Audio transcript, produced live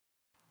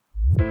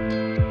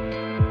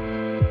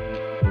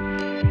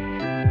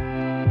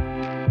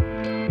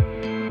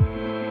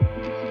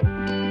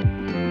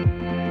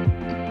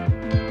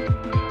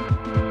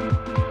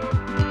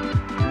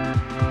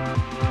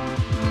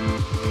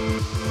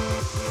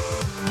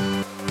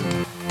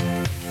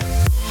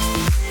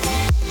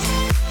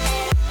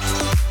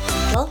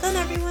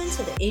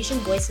Asian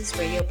Voices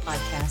Radio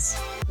podcast,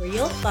 where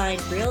you'll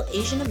find real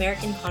Asian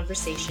American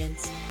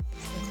conversations,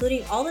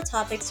 including all the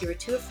topics you were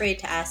too afraid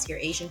to ask your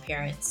Asian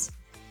parents.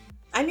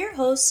 I'm your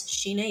host,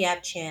 Sheena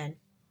Yap Chan.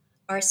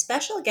 Our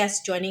special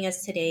guest joining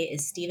us today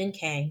is Stephen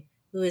Kang,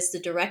 who is the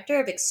Director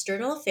of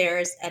External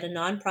Affairs at a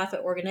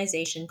nonprofit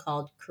organization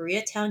called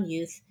Koreatown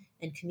Youth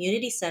and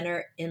Community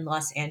Center in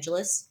Los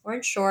Angeles, or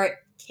in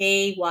short,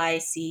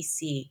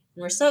 KYCC.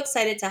 And we're so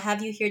excited to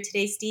have you here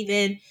today,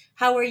 Stephen.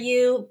 How are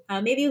you?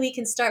 Maybe we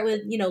can start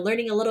with,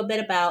 learning a little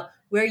bit about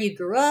where you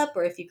grew up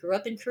or if you grew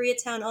up in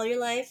Koreatown all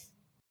your life.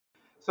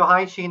 So,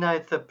 hi, Sheena.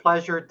 It's a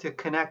pleasure to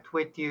connect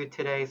with you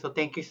today. So,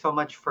 thank you so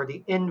much for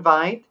the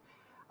invite.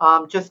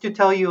 Just to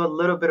tell you a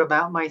little bit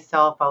about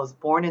myself, I was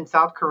born in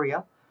South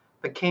Korea,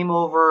 but came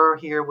over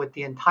here with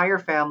the entire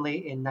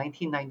family in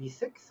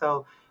 1996.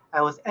 So,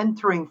 I was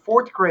entering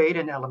fourth grade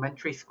in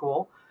elementary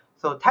school.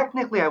 So,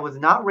 technically, I was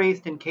not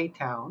raised in K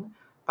Town,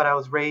 but I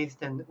was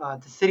raised in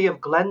the city of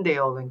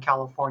Glendale in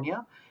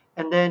California.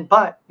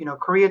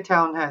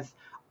 Koreatown has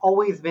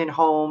always been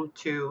home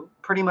to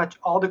pretty much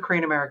all the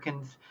Korean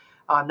Americans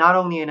not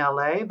only in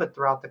LA, but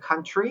throughout the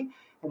country.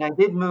 And I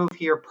did move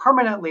here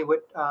permanently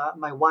with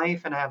my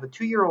wife, and I have a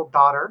 2-year-old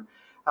daughter.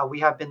 We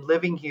have been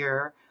living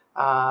here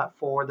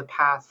for the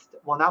past,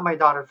 well, not my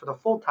daughter for the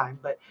full time,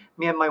 but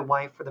me and my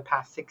wife for the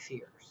past 6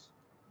 years.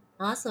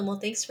 Awesome. Well,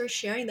 thanks for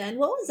sharing that. And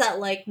what was that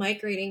like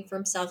migrating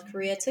from South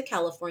Korea to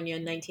California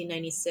in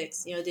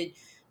 1996?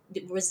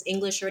 Was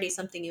English already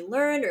something you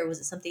learned, or was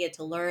it something you had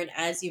to learn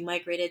as you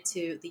migrated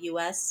to the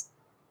US?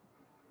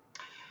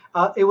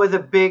 It was a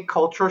big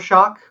cultural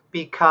shock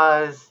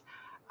because,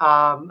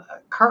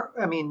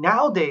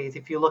 nowadays,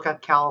 if you look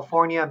at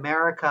California,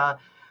 America,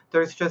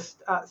 there's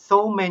just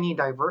so many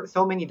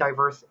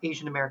diverse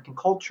Asian American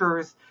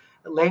cultures,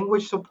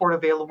 language support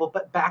available.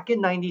 But back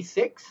in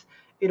 '96,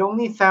 it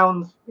only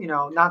sounds,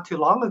 not too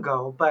long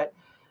ago, but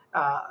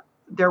uh,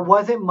 there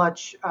wasn't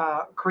much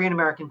Korean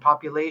American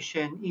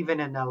population, even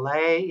in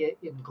LA,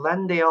 in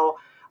Glendale.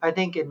 I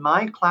think in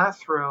my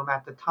classroom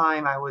at the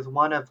time, I was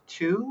one of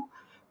two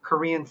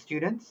Korean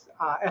students,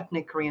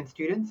 ethnic Korean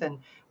students, and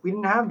we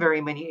didn't have very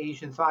many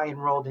Asians. So I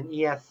enrolled in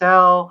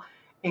ESL,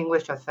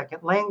 English as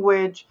second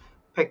language,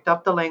 picked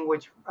up the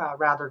language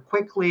rather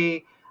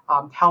quickly,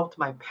 helped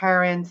my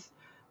parents.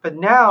 But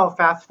now,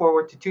 fast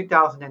forward to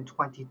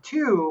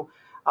 2022,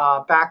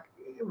 back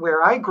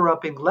where I grew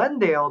up in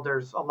Glendale,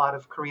 there's a lot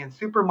of Korean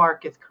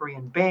supermarkets,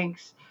 Korean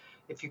banks.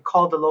 If you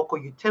call the local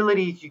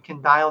utilities, you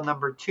can dial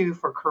number 2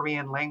 for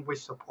Korean language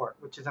support,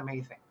 which is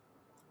amazing.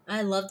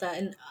 I love that.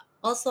 And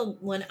also,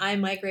 when I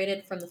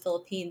migrated from the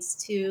Philippines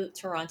to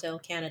Toronto,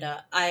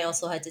 Canada, I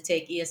also had to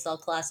take ESL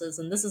classes.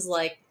 And this is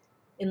like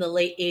in the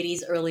late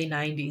 80s, early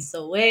 90s.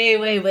 So, way,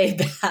 way, way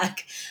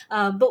back.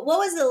 But what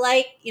was it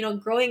like,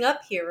 growing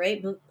up here,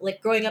 right?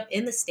 Like growing up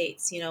in the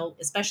States,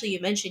 especially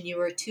you mentioned you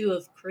were two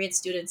of Korean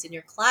students in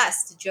your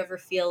class. Did you ever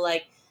feel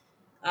like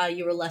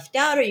you were left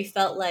out, or you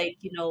felt like,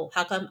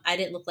 how come I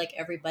didn't look like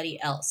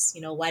everybody else?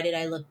 Why did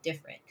I look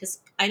different? Because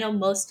I know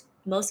most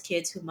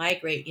kids who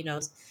migrate,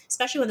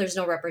 especially when there's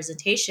no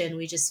representation,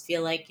 we just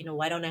feel like,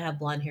 why don't I have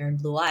blonde hair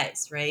and blue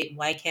eyes, right?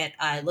 Why can't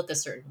I look a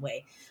certain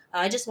way?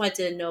 I just wanted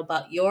to know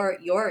about your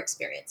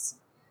experience.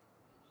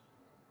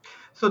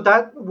 So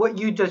that what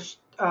you just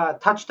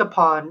touched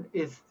upon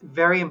is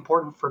very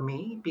important for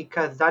me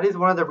because that is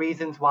one of the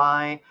reasons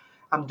why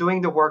I'm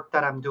doing the work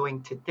that I'm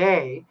doing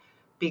today.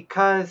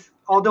 Because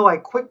although I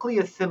quickly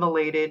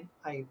assimilated,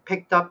 I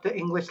picked up the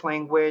English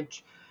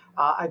language,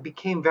 I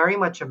became very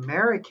much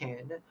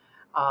American,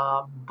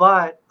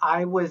 but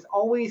I was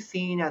always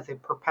seen as a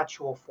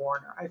perpetual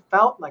foreigner. I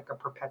felt like a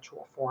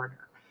perpetual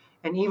foreigner.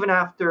 And even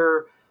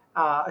after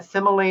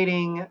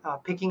assimilating,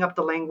 picking up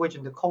the language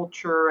and the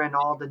culture and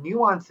all the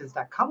nuances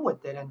that come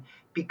with it, and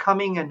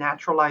becoming a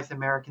naturalized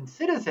American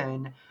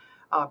citizen,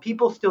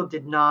 people still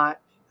did not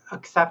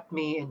accept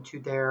me into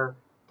their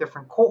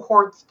different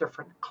cohorts,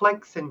 different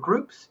cliques and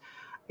groups.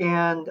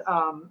 And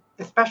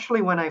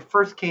especially when I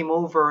first came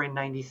over in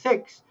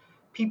 '96,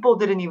 people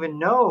didn't even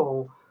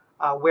know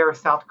where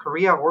South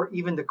Korea or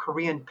even the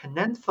Korean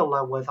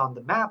Peninsula was on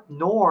the map,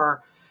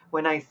 nor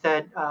when I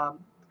said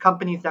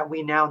companies that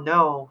we now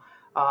know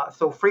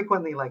so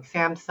frequently, like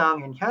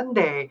Samsung and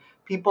Hyundai,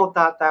 people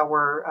thought that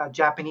were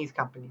Japanese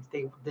companies.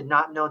 They did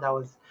not know that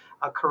was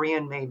a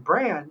Korean made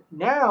brand.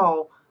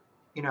 Now,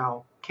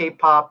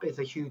 K-pop is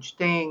a huge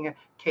thing,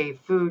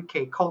 K-food,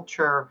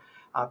 K-culture,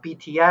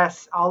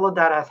 BTS, all of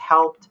that has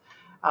helped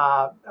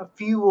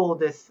fuel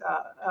this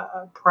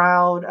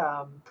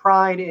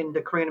pride in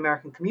the Korean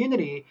American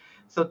community.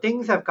 So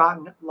things have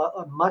gotten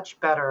much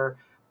better,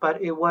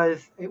 but it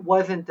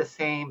wasn't the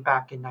same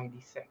back in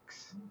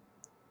 '96.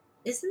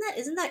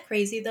 Isn't that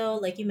crazy though?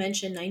 Like you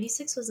mentioned,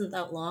 96 wasn't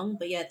that long,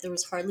 but yet there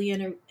was hardly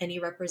any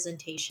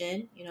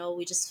representation.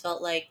 We just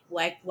felt like,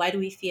 why do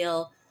we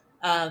feel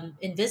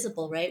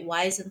invisible, right?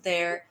 Why isn't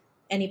there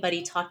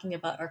anybody talking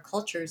about our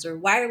cultures, or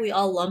why are we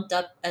all lumped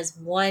up as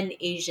one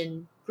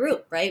Asian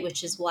group, right?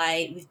 Which is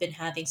why we've been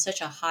having such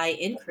a high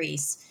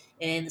increase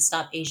in the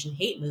Stop Asian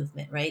Hate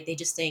movement, right? They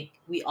just think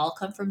we all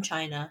come from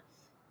China.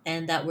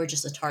 and that we're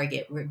just a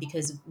target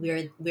because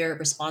we're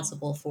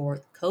responsible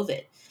for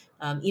COVID.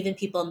 Even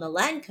people in the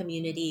Latin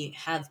community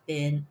have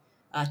been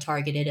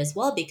targeted as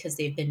well because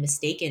they've been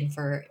mistaken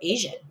for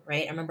Asian,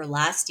 right? I remember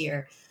last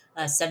year,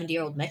 a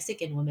 70-year-old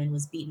Mexican woman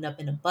was beaten up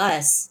in a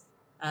bus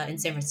in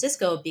San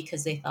Francisco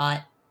because they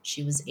thought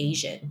she was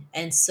Asian.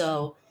 And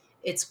so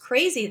it's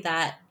crazy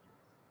that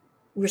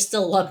we're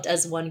still lumped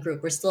as one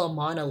group. We're still a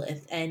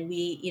monolith. And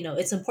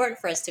it's important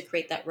for us to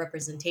create that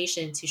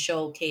representation to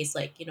showcase,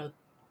 like,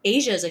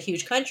 Asia is a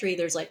huge country.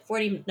 There's like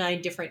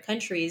 49 different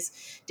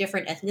countries,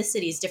 different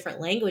ethnicities,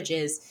 different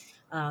languages.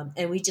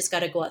 And we just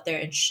got to go out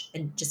there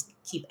and just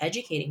keep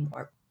educating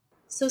more.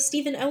 So,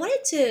 Stephen, I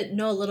wanted to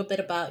know a little bit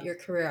about your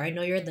career. I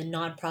know you're in the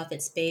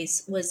nonprofit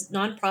space. Was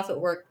nonprofit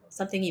work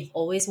something you've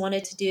always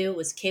wanted to do?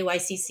 Was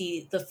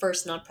KYCC the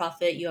first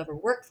nonprofit you ever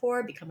worked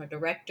for, become a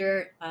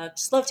director?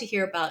 Just love to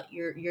hear about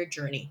your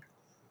journey.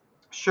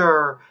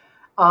 Sure.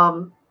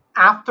 Um,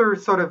 After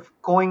sort of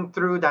going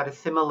through that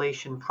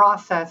assimilation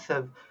process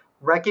of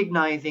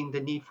recognizing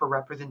the need for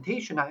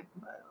representation,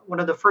 one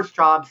of the first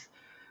jobs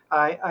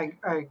I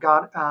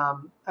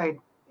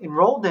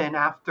enrolled in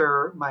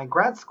after my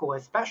grad school,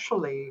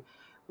 especially,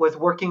 was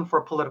working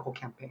for political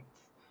campaigns.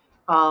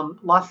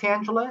 Los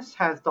Angeles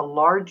has the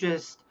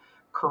largest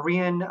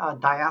Korean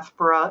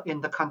diaspora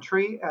in the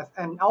country,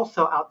 and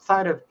also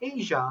outside of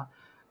Asia,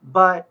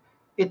 but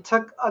it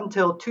took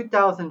until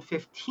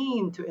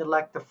 2015 to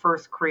elect the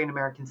first Korean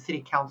American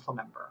city council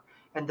member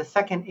and the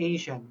second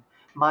Asian,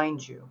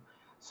 mind you.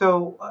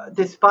 So,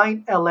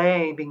 despite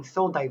LA being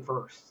so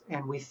diverse,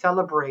 and we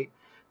celebrate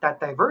that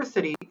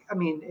diversity, I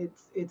mean,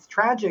 it's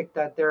tragic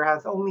that there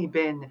has only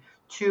been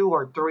two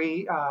or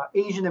three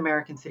Asian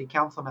American city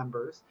council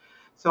members.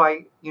 So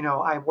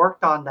I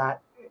worked on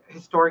that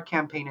historic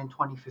campaign in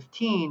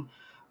 2015,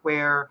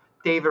 where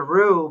David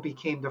Rue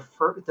became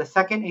the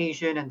second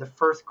Asian and the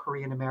first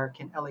Korean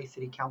American LA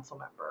City Council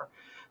member.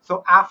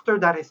 So after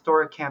that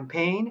historic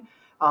campaign,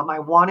 I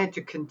wanted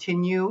to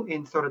continue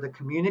in sort of the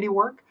community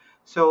work.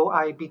 So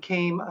I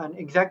became an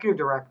executive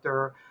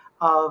director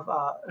of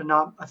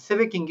a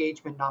civic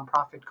engagement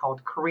nonprofit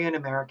called Korean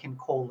American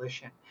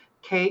Coalition,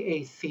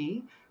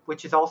 KAC,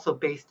 which is also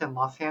based in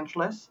Los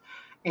Angeles.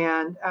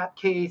 And at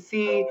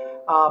KAC,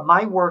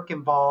 my work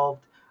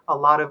involved a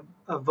lot of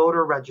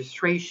voter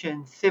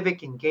registration,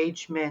 civic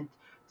engagement,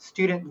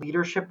 student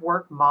leadership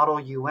work, Model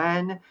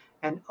UN,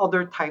 and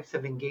other types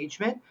of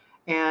engagement.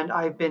 And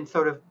I've been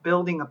sort of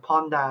building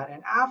upon that.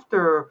 And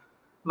after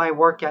my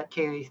work at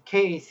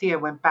KAC, I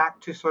went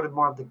back to sort of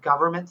more of the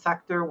government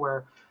sector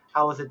where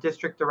I was a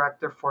district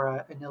director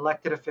for an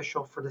elected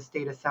official for the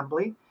state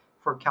assembly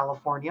for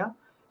California.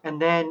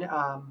 And then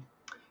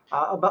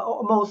about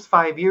almost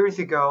 5 years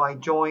ago, I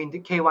joined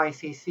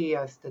KYCC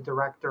as the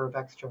director of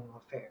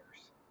external affairs.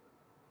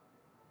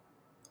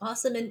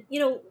 Awesome. And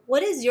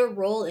what is your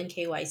role in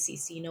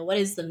KYCC? What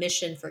is the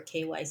mission for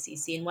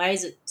KYCC, and why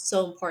is it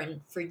so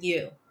important for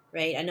you?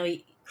 Right? I know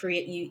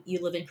you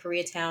live in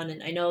Koreatown,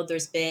 and I know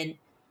there's been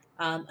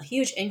a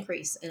huge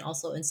increase in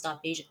also in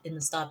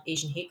the Stop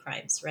Asian Hate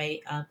Crimes,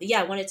 right? But yeah,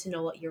 I wanted to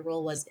know what your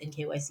role was in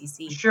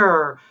KYCC.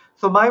 Sure.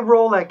 So my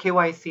role at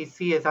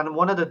KYCC is I'm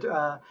one of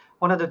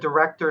the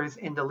directors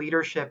in the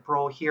leadership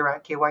role here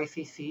at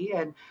KYCC,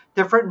 and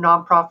different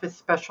nonprofits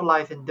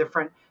specialize in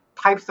different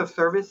types of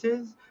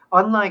services.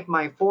 Unlike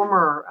my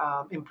former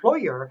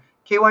employer,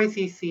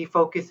 KYCC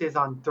focuses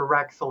on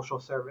direct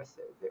social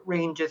services. It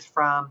ranges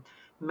from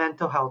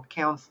mental health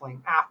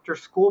counseling, after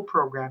school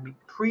programming,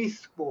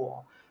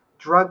 preschool,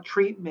 drug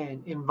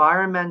treatment,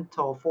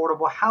 environmental,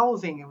 affordable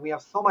housing, and we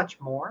have so much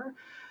more.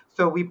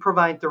 So we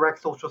provide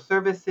direct social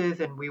services,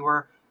 and we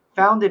were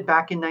founded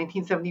back in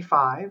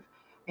 1975.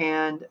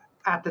 And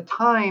at the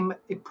time,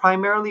 it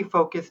primarily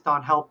focused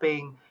on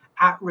helping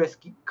at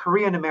risk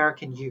Korean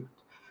American youth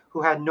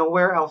who had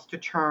nowhere else to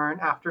turn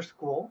after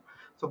school.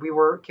 So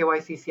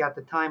KYCC at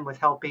the time was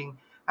helping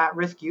at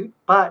risk youth,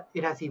 but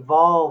it has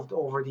evolved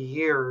over the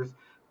years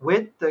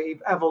with the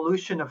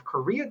evolution of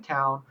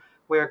Koreatown,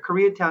 where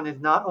Koreatown is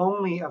not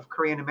only of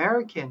Korean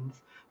Americans,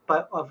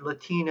 but of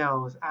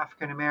Latinos,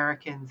 African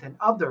Americans, and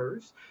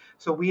others.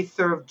 So we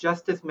serve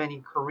just as many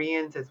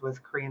Koreans as was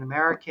Korean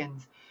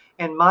Americans.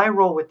 And my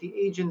role with the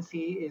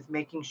agency is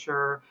making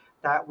sure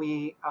that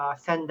we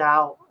send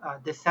out,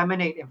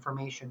 disseminate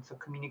information, so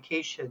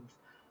communications,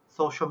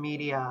 social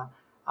media,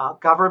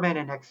 government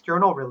and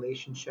external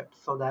relationships,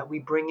 so that we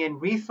bring in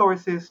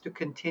resources to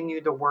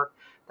continue the work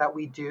that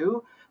we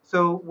do.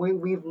 So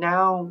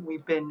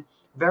we've been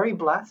very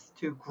blessed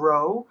to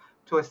grow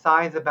to a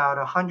size about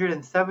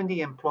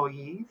 170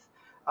 employees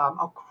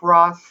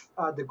across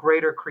the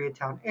greater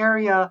Koreatown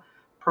area,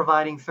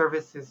 providing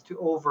services to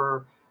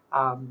over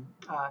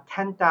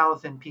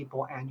 10,000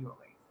 people annually.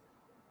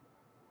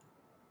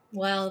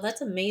 Wow,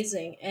 that's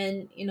amazing.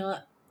 And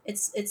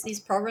it's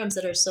these programs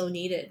that are so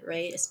needed,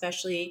 right?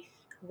 Especially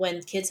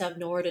when kids have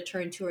nowhere to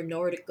turn to or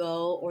nowhere to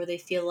go, or they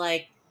feel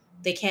like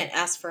they can't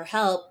ask for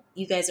help.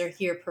 You guys are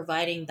here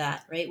providing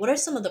that, right? What are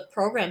some of the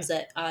programs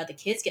that the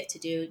kids get to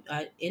do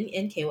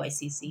in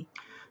KYCC?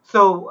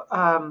 So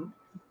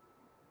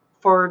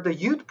For the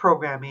youth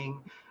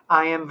programming,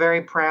 I am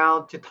very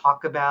proud to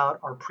talk about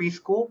our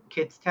preschool,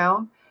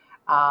 Kidstown.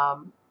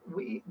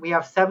 We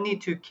have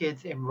 72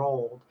 kids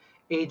enrolled,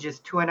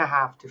 ages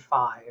 2.5 to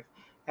 5.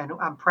 And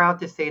I'm proud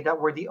to say that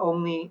we're the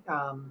only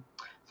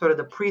sort of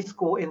the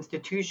preschool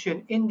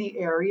institution in the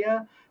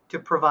area to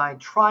provide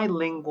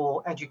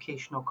trilingual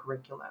educational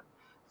curriculum.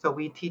 So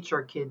we teach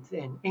our kids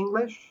in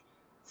English,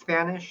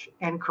 Spanish,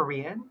 and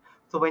Korean.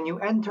 So when you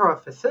enter a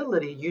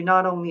facility, you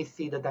not only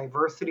see the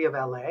diversity of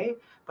LA,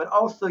 but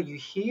also you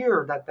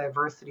hear that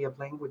diversity of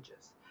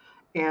languages.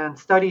 And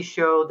studies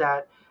show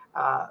that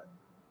uh,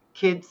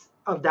 kids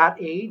of that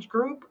age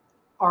group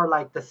are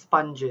like the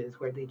sponges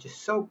where they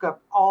just soak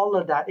up all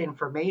of that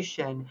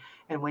information.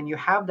 And when you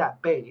have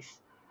that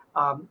base,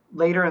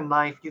 later in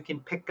life, you can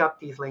pick up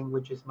these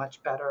languages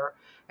much better.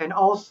 And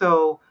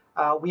also,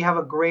 we have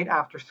a great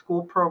after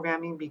school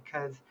programming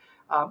because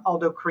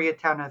although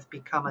Koreatown has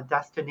become a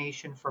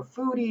destination for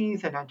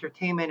foodies and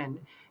entertainment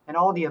and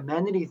all the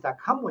amenities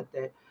that come with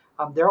it,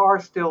 there are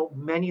still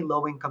many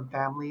low income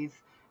families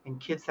and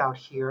kids out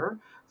here.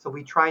 So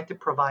we try to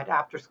provide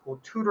after school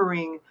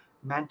tutoring,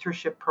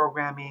 mentorship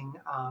programming,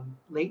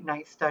 late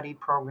night study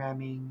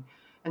programming.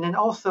 And then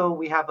also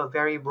we have a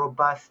very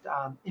robust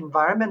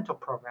environmental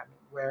programming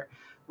where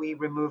we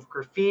remove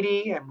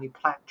graffiti and we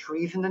plant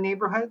trees in the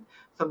neighborhood.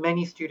 So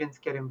many students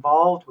get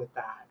involved with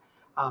that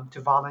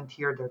to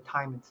volunteer their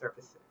time and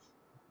services.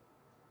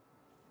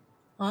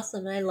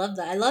 Awesome. I love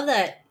that. I love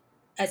that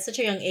at such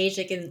a young age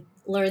they can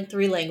learn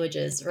three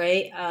languages,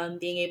 right?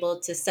 Being able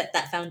to set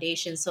that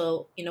foundation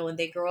so, when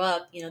they grow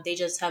up, they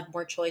just have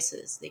more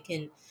choices. They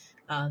can,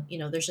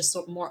 there's just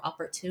more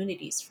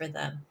opportunities for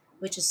them,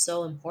 which is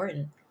so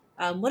important.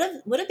 What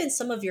have been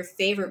some of your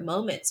favorite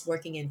moments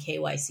working in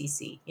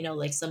KYCC?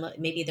 Like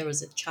maybe there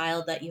was a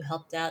child that you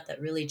helped out that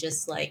really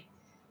just like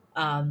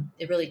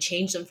it really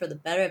changed them for the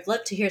better. I'd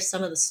love to hear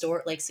some of the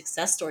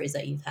success stories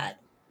that you've had.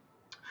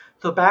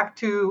 So back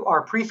to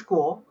our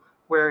preschool,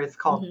 where it's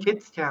called Hmm.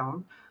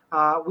 Kidstown,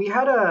 we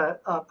had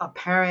a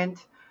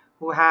parent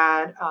who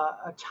had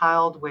a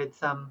child with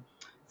some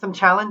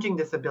challenging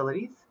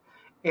disabilities,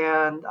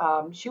 and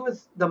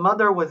the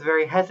mother was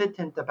very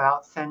hesitant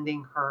about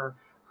sending her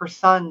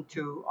son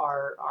to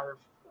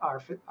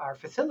our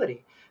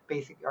facility,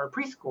 basically our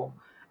preschool,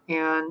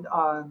 and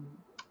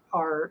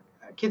our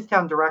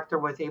Kidstown director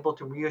was able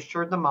to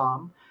reassure the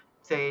mom,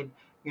 say,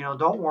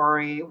 don't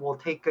worry, we'll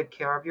take good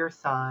care of your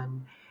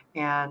son.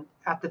 And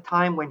at the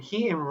time when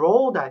he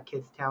enrolled at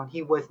Kidstown,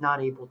 he was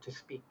not able to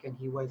speak and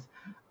he was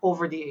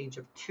over the age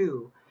of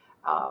 2.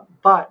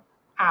 But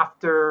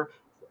after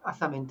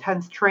some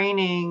intense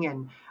training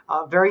and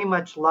very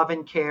much love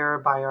and care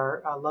by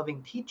our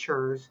loving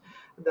teachers,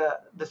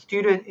 the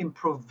student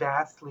improved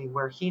vastly,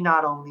 where he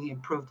not only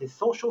improved his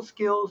social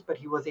skills, but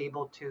he was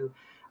able to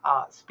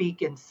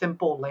speak in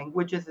simple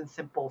languages and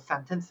simple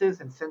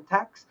sentences and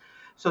syntax.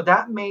 So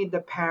that made the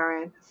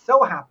parent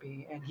so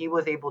happy, and he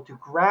was able to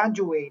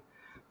graduate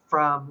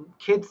from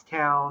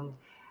Kidstown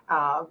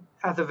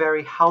as a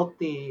very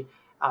healthy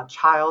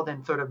child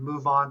and sort of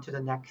move on to the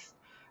next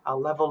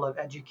level of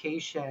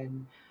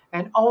education.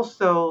 And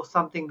also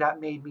something that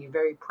made me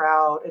very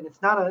proud, and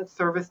it's not a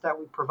service that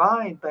we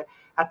provide, but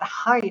at the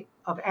height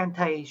of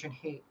anti Asian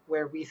hate,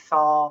 where we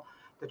saw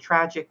the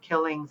tragic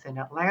killings in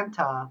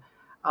Atlanta,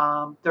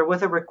 there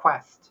was a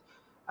request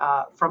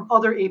from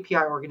other API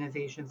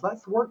organizations.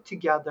 Let's work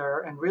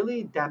together and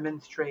really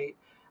demonstrate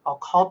a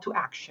call to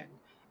action.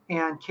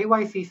 And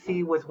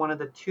KYCC was one of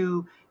the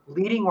two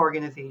leading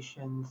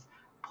organizations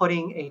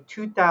putting a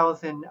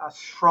 2,000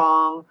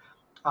 strong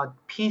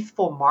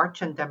peaceful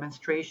march and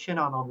demonstration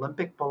on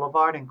Olympic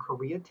Boulevard in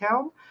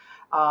Koreatown,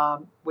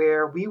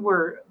 where we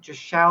were just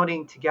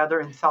shouting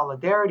together in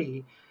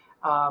solidarity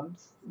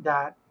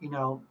that,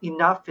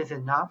 enough is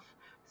enough,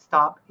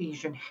 stop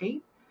Asian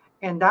hate.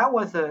 And that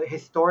was a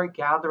historic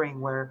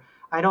gathering where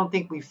I don't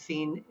think we've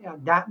seen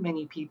that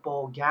many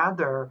people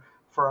gather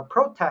for a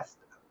protest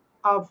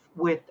of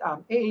with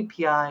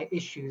AAPI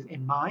issues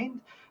in mind.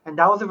 And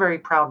that was a very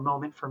proud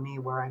moment for me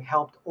where I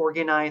helped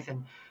organize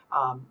and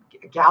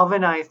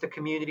galvanize the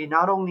community,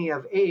 not only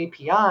of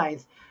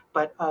AAPIs,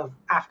 but of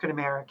African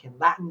American,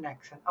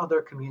 Latinx, and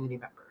other community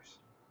members.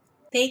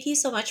 Thank you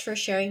so much for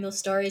sharing those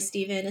stories,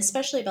 Stephen,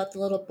 especially about the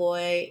little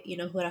boy,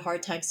 who had a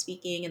hard time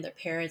speaking and their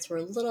parents were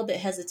a little bit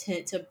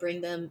hesitant to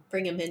bring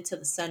him into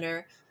the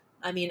center.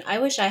 I mean, I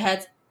wish I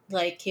had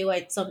like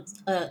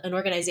an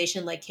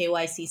organization like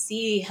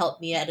KYCC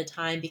help me at a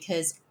time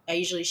because I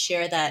usually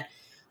share that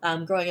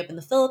growing up in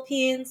the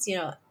Philippines,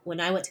 when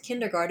I went to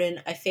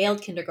kindergarten, I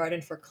failed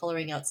kindergarten for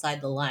coloring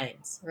outside the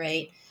lines,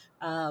 right?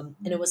 And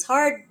it was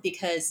hard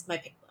because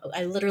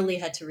I literally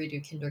had to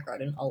redo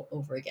kindergarten all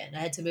over again. I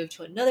had to move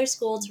to another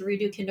school to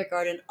redo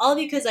kindergarten, all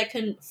because I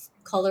couldn't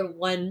color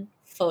one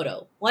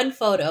one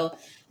photo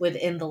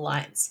within the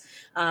lines.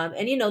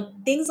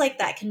 And things like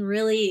that can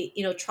really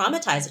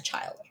traumatize a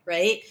child,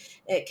 right?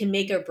 It can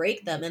make or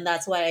break them, and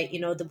that's why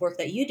the work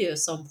that you do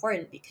is so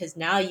important, because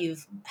now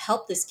you've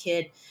helped this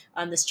kid,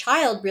 this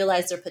child,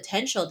 realize their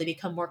potential. They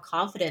become more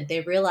confident.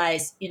 They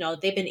realize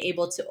they've been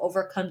able to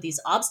overcome these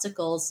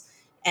obstacles,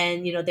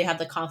 and they have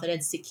the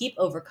confidence to keep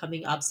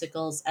overcoming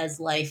obstacles as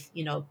life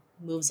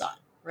moves on,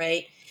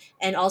 right?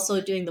 And also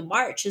doing the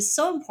march is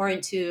so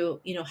important to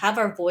have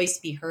our voice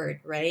be heard,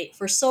 right?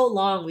 For so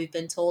long we've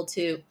been told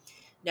to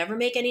never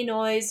make any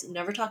noise,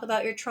 never talk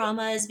about your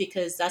traumas,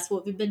 because that's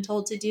what we've been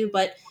told to do.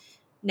 But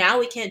now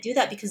we can't do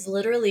that, because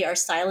literally our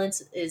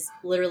silence is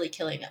literally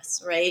killing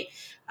us, right?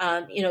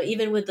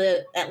 Even with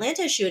the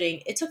Atlanta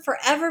shooting, it took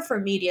forever for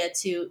media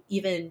to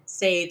even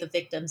say the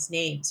victims'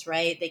 names,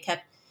 right? They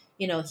kept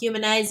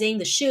humanizing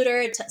the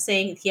shooter,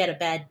 saying he had a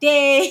bad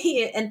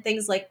day and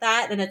things like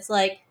that. And it's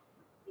like,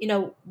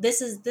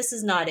 this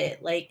is not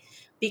it. Like,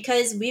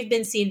 because we've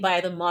been seen by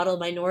the model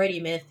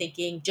minority myth,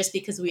 thinking just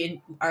because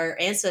our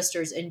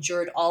ancestors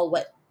endured all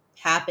what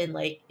happened,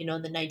 like in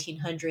the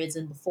 1900s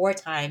and before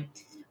time,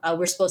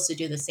 we're supposed to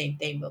do the same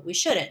thing, but we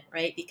shouldn't,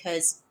 right?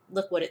 Because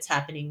look what it's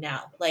happening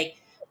now. Like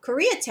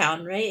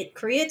Koreatown, right?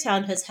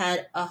 Koreatown has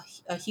had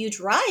a huge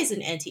rise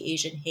in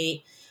anti-Asian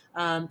hate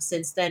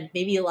since then.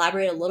 Maybe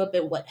elaborate a little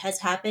bit what has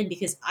happened,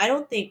 because I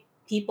don't think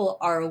people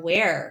are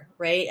aware,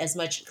 right? As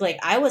much, like,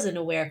 I wasn't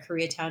aware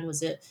Koreatown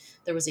was a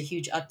there was a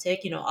huge uptick.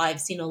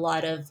 I've seen a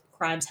lot of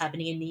crimes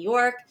happening in New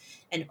York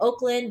and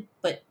Oakland,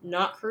 but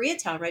not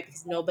Koreatown, right?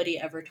 Because nobody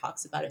ever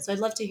talks about it. So I'd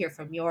love to hear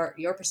from your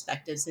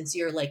perspective, since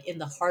you're like in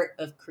the heart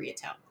of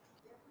Koreatown.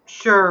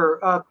 Sure.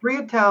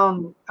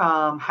 Koreatown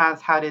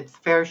has had its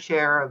fair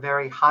share of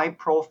very high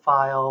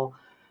profile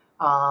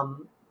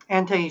um,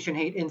 anti Asian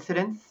hate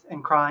incidents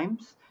and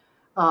crimes.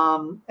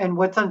 And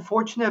what's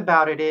unfortunate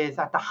about it is,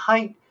 at the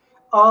height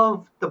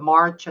of the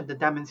march and the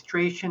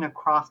demonstration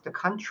across the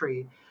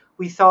country,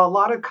 we saw a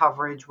lot of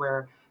coverage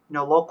where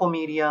local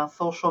media,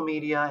 social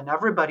media, and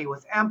everybody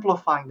was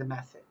amplifying the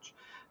message.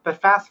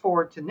 But fast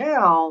forward to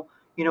now,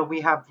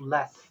 we have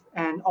less.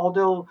 And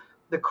although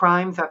the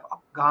crimes have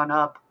gone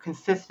up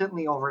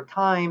consistently over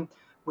time,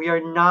 we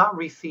are not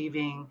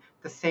receiving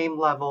the same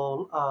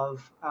level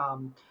of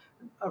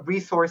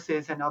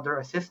resources and other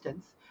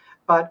assistance.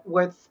 But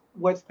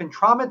what's been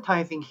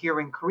traumatizing here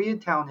in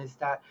Koreatown is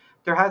that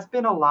there has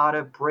been a lot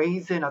of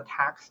brazen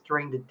attacks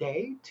during the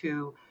day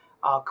to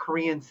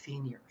Korean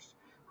seniors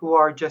who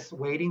are just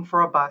waiting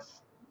for a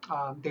bus.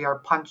 They are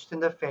punched in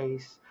the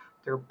face,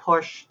 they're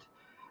pushed,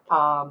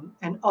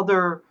 and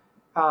other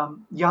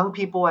young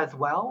people as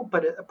well.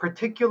 But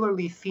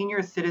particularly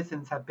senior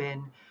citizens have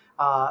been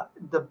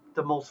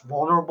the most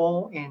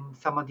vulnerable in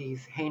some of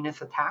these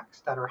heinous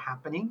attacks that are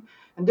happening,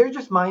 and they're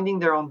just minding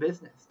their own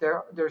business.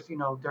 They're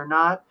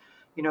not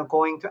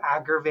going to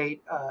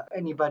aggravate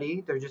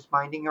anybody. They're just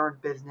minding their own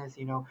business.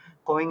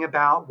 Going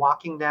about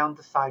walking down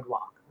the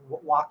sidewalk,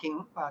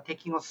 walking,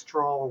 taking a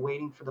stroll,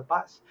 waiting for the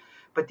bus.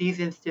 But these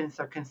incidents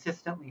are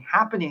consistently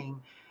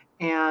happening,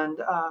 and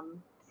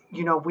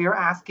we're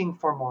asking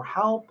for more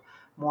help,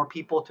 more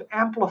people to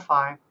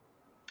amplify.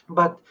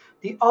 But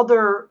the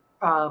other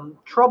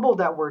trouble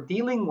that we're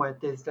dealing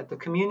with is that the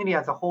community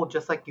as a whole,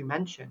 just like you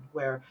mentioned,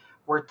 where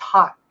we're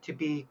taught to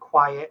be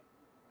quiet,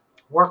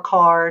 work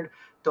hard,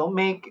 don't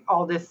make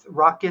all this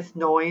ruckus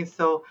noise.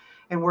 So,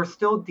 and we're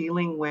still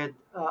dealing with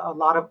a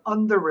lot of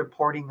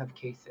underreporting of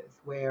cases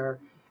where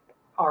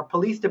our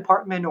police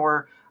department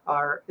or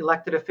our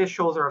elected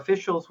officials or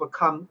officials would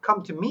come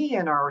to me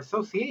and our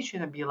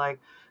association and be like,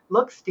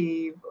 look,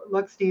 Steve,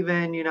 look,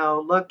 Stephen,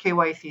 look,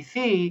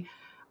 KYCC,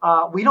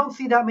 we don't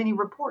see that many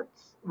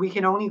reports. We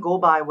can only go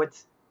by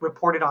what's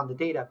reported on the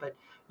data. But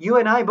you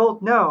and I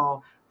both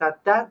know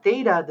that that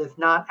data does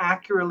not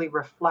accurately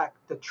reflect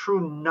the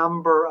true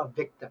number of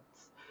victims.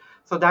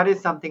 So that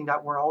is something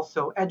that we're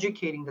also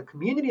educating the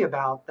community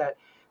about, that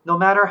no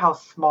matter how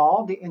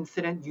small the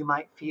incident you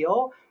might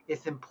feel,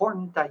 it's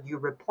important that you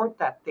report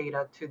that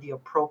data to the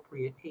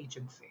appropriate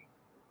agency.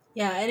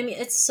 Yeah, and I mean,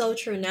 it's so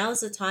true. Now's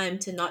the time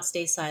to not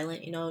stay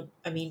silent.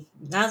 I mean,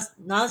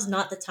 now's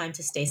not the time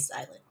to stay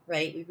silent,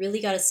 right? We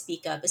really got to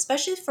speak up,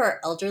 especially for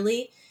our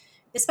elderly,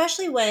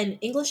 especially when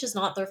English is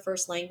not their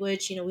first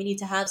language. We need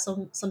to have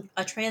some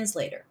a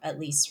translator at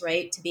least,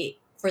 right? To be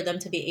for them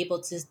to be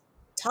able to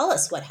tell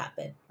us what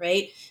happened,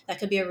 right? That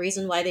could be a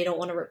reason why they don't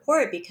want to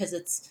report, because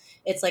it's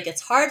like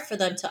it's hard for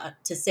them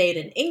to say it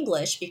in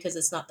English because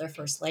it's not their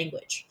first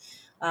language.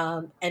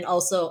 And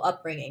also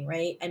upbringing,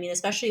 right? I mean,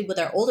 especially with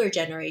our older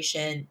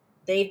generation,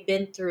 they've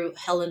been through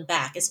hell and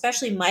back,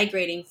 especially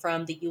migrating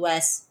from the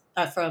U.S.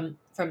 From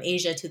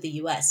Asia to the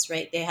U.S.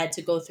 Right? They had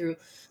to go through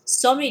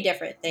so many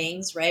different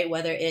things, right?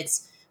 Whether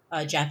it's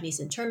Japanese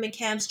internment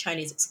camps,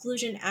 Chinese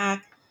Exclusion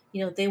Act.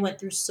 They went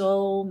through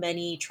so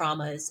many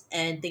traumas,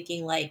 and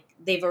thinking like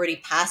they've already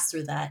passed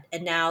through that,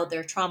 and now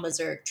their traumas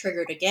are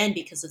triggered again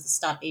because of the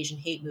Stop Asian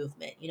Hate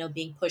movement.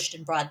 Being pushed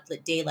in broad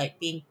daylight,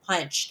 being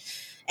punched,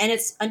 And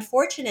it's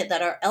unfortunate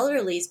that our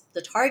elderly's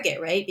the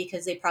target, right?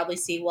 Because they probably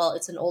see, well,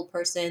 it's an old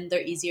person,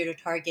 they're easier to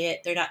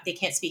target, they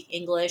can't speak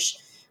English,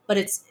 but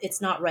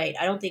it's not right.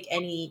 I don't think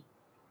any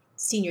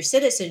senior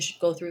citizens should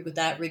go through with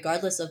that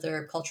regardless of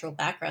their cultural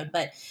background.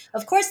 But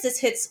of course this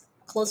hits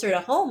closer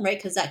to home, right?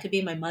 Because that could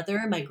be my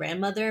mother, my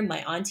grandmother,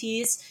 my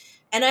aunties.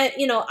 And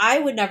I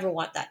would never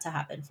want that to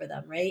happen for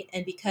them, right?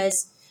 And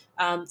because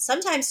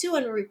sometimes too,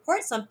 when we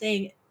report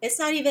something, it's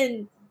not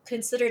even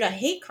considered a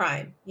hate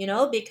crime,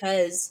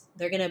 because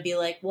they're gonna be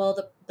like, well,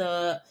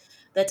 the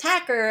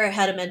attacker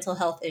had a mental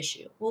health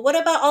issue. Well, what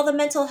about all the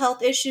mental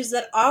health issues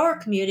that our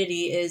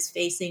community is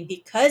facing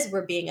because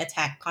we're being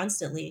attacked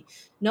constantly?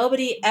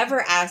 Nobody ever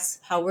asks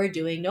how we're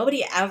doing.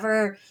 Nobody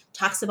ever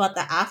talks about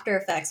the after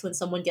effects when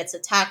someone gets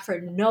attacked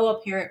for no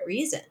apparent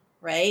reason,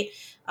 right?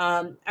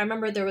 I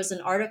remember there was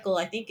an article,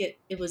 I think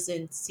it was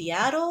in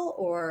Seattle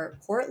or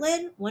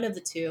Portland, one of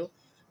the two.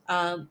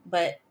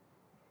 But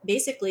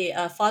basically,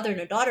 a father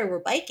and a daughter were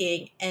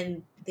biking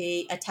and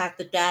they attacked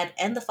the dad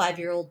and the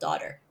 5-year-old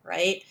daughter,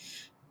 right?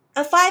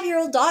 A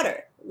 5-year-old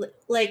daughter.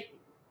 Like,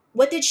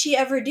 what did she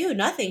ever do?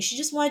 Nothing. She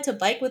just wanted to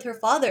bike with her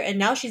father, and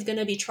now she's going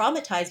to be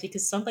traumatized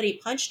because somebody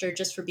punched her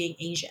just for being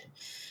Asian.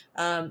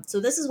 So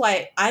this is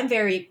why I'm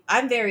very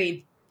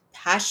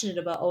passionate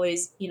about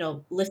always,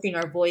 lifting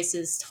our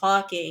voices,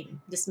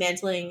 talking,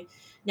 dismantling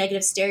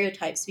negative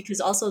stereotypes, because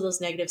also those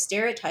negative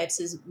stereotypes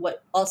is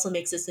what also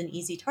makes us an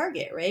easy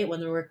target, right? When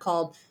we're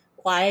called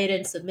quiet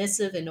and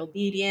submissive and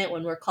obedient,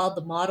 when we're called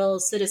the model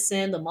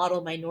citizen, the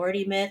model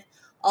minority myth,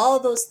 all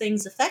of those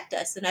things affect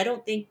us. And I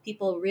don't think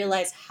people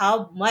realize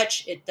how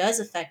much it does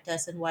affect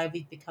us and why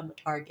we've become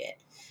a target.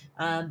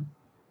 Um,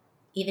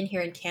 Even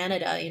here in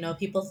Canada,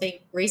 people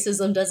think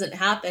racism doesn't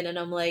happen, and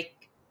I'm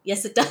like,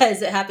 yes, it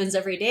does. It happens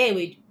every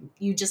day.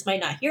 You just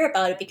might not hear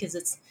about it because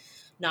it's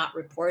not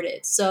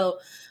reported. So,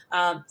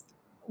 um,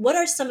 what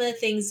are some of the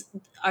things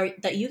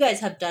that you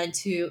guys have done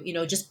to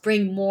just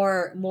bring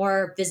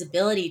more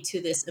visibility to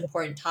this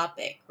important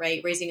topic,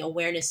 right? Raising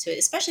awareness to it,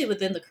 especially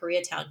within the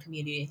Koreatown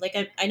community. Like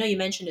I know you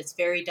mentioned, it's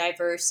very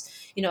diverse.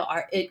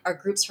 Our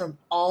groups from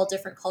all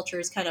different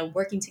cultures kind of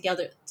working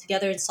together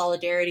in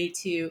solidarity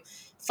to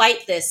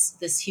fight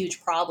this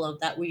huge problem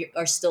that we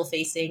are still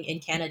facing in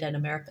Canada and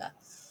America.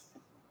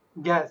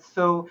 Yes,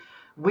 so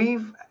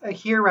we've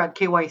here at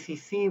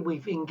KYCC,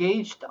 we've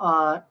engaged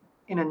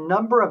in a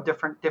number of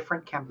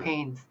different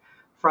campaigns,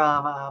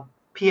 from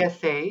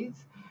PSAs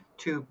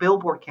to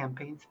billboard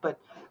campaigns. But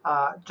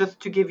just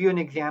to give you an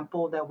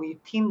example, that we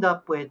teamed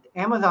up with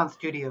Amazon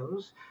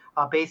Studios,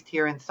 based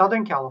here in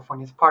Southern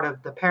California, as part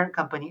of the parent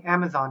company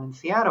Amazon in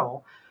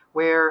Seattle,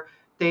 where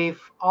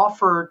they've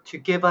offered to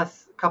give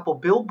us a couple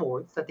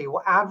billboards that they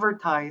will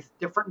advertise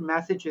different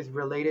messages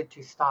related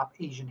to Stop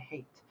Asian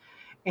Hate.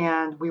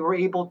 And we were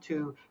able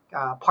to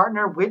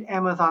partner with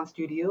Amazon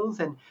Studios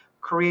and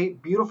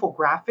create beautiful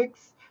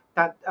graphics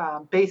that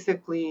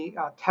basically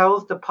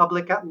tells the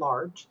public at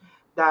large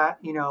that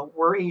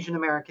we're Asian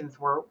Americans,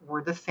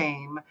 we're the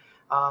same.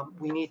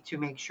 We need to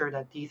make sure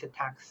that these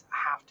attacks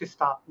have to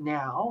stop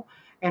now.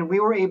 And we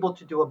were able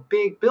to do a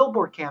big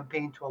billboard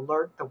campaign to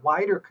alert the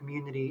wider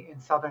community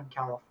in Southern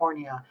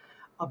California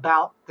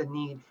about the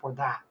need for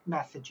that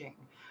messaging.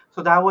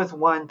 So that was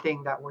one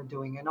thing that we're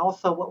doing. And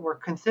also, what we're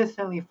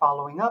consistently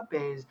following up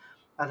is,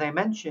 as I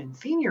mentioned,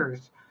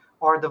 seniors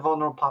are the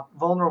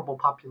vulnerable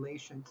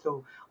population.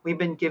 So we've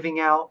been giving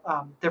out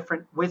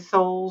different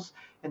whistles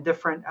and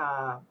different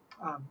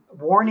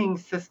warning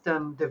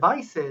system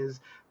devices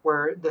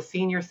where the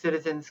senior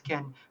citizens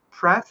can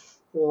press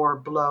or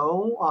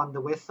blow on the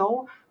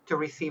whistle to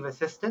receive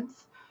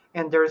assistance.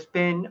 And there's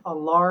been a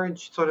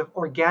large sort of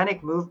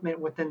organic movement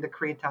within the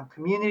Koreatown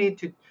community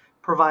to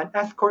provide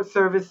escort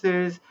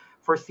services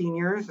for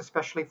seniors,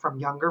 especially from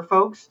younger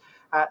folks,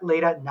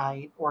 late at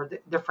night or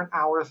different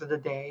hours of the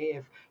day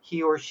if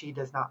he or she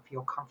does not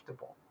feel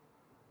comfortable.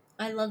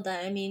 I love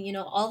that. I mean,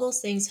 all those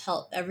things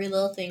help. Every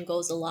little thing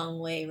goes a long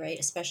way, right?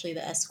 Especially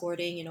the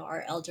escorting,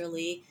 our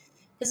elderly.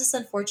 Because it's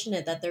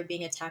unfortunate that they're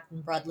being attacked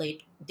in broad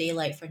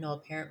daylight for no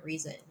apparent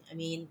reason. I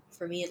mean,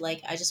 for me,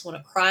 like, I just want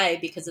to cry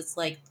because it's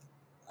like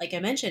I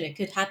mentioned, it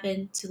could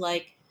happen to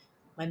like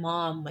my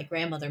mom, my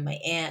grandmother, my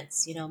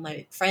aunts,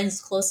 my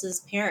friends'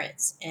 closest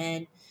parents.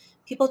 And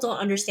people don't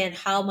understand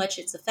how much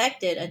it's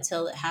affected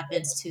until it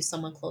happens to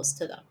someone close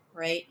to them,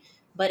 right?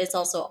 But it's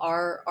also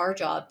our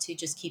job to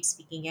just keep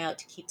speaking out,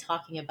 to keep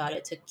talking about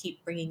it, to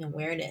keep bringing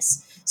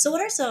awareness. So,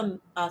 what are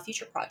some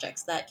future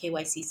projects that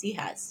KYCC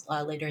has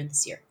later in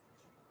this year?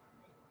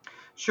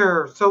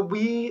 Sure. So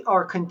we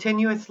are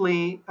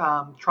continuously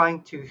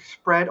trying to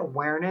spread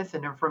awareness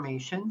and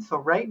information. So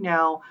right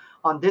now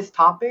on this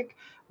topic,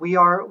 we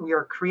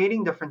are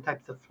creating different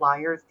types of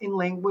flyers in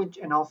language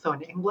and also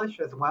in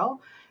English as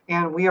well.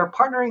 And we are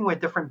partnering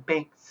with different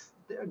banks,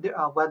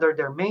 whether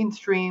they're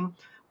mainstream,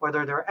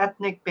 whether they're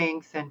ethnic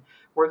banks, and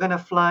we're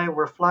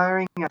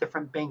flying at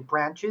different bank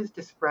branches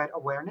to spread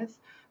awareness.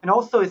 And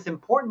also, it's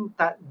important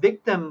that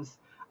victims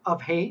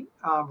of hate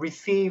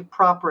receive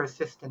proper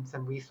assistance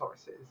and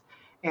resources.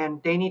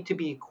 and they need to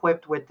be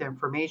equipped with the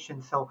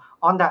information. So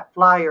on that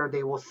flyer,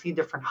 they will see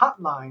different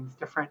hotlines,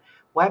 different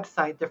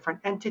websites, different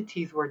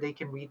entities where they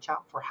can reach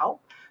out for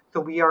help. So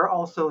we are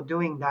also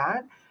doing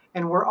that.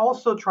 And we're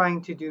also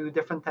trying to do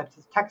different types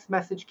of text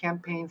message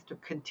campaigns to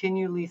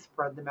continually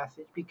spread the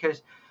message,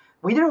 because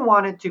we didn't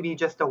want it to be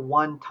just a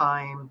one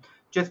time,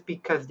 just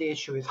because the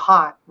issue is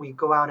hot, we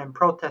go out and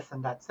protest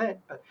and that's it.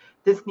 But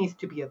this needs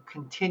to be a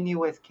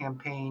continuous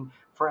campaign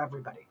for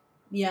everybody.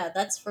 Yeah,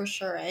 that's for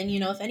sure. And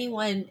if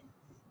anyone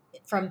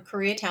from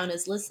Koreatown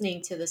is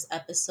listening to this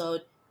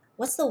episode,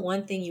 what's the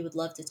one thing you would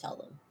love to tell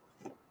them?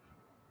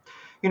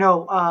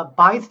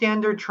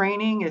 Bystander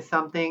training is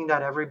something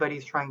that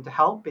everybody's trying to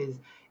help. Is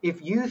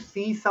if you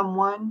see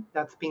someone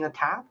that's being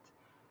attacked,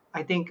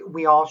 I think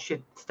we all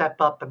should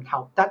step up and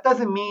help. That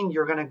doesn't mean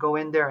you're going to go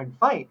in there and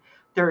fight.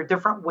 There are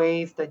different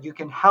ways that you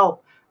can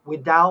help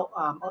without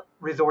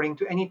resorting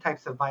to any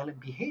types of violent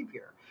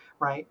behavior,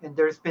 right? And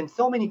there's been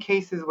so many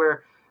cases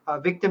where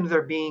victims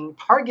are being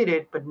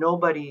targeted, but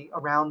nobody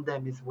around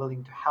them is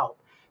willing to help.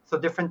 So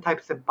different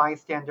types of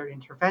bystander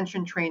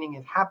intervention training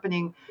is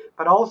happening,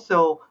 but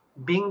also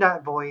being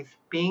that voice,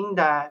 being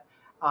that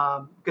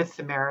good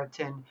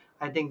Samaritan,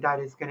 I think that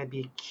is going to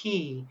be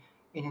key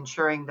in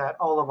ensuring that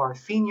all of our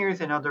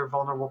seniors and other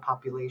vulnerable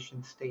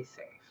populations stay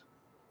safe.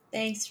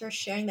 Thanks for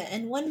sharing that.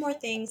 And one more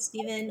thing,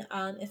 Stephen,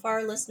 if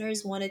our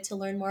listeners wanted to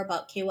learn more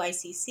about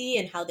KYCC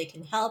and how they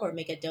can help or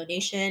make a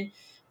donation,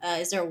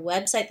 is there a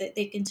website that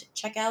they can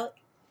check out?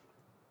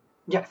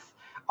 Yes,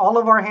 all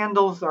of our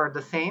handles are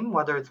the same,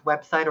 whether it's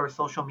website or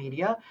social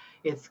media.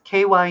 It's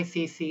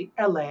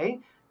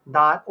kyccla.org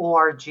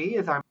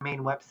is our main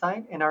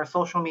website. And our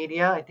social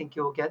media, I think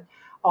you'll get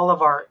all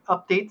of our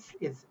updates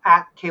is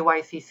at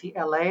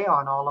KYCCLA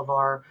on all of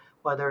our,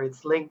 whether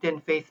it's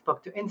LinkedIn,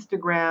 Facebook to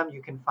Instagram,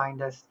 you can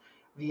find us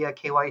via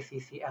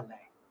KYCCLA.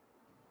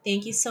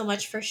 Thank you so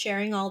much for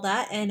sharing all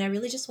that. And I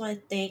really just want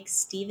to thank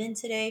Stephen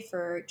today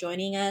for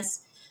joining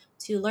us.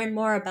 To learn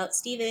more about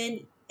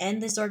Stephen and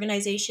this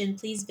organization,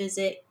 please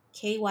visit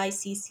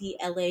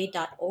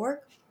kyccla.org.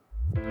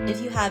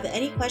 If you have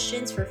any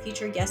questions for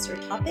future guests or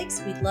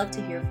topics, we'd love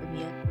to hear from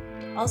you.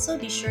 Also,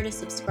 be sure to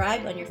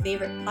subscribe on your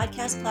favorite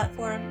podcast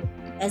platform,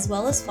 as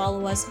well as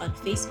follow us on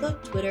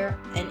Facebook, Twitter,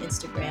 and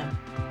Instagram.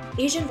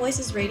 Asian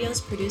Voices Radio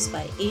is produced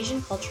by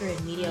Asian Culture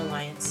and Media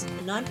Alliance, a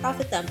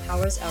nonprofit that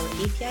empowers our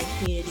API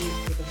community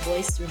with a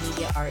voice through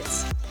media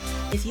arts.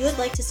 If you would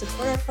like to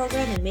support our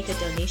program and make a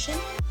donation,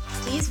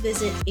 please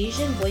visit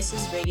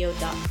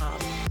asianvoicesradio.com.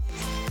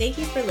 Thank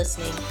you for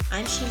listening.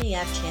 I'm Sheena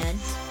Yap Chan.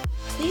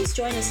 Please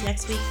join us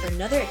next week for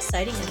another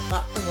exciting and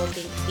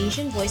thought-provoking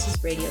Asian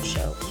Voices radio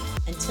show.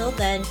 Until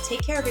then,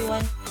 take care,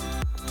 everyone.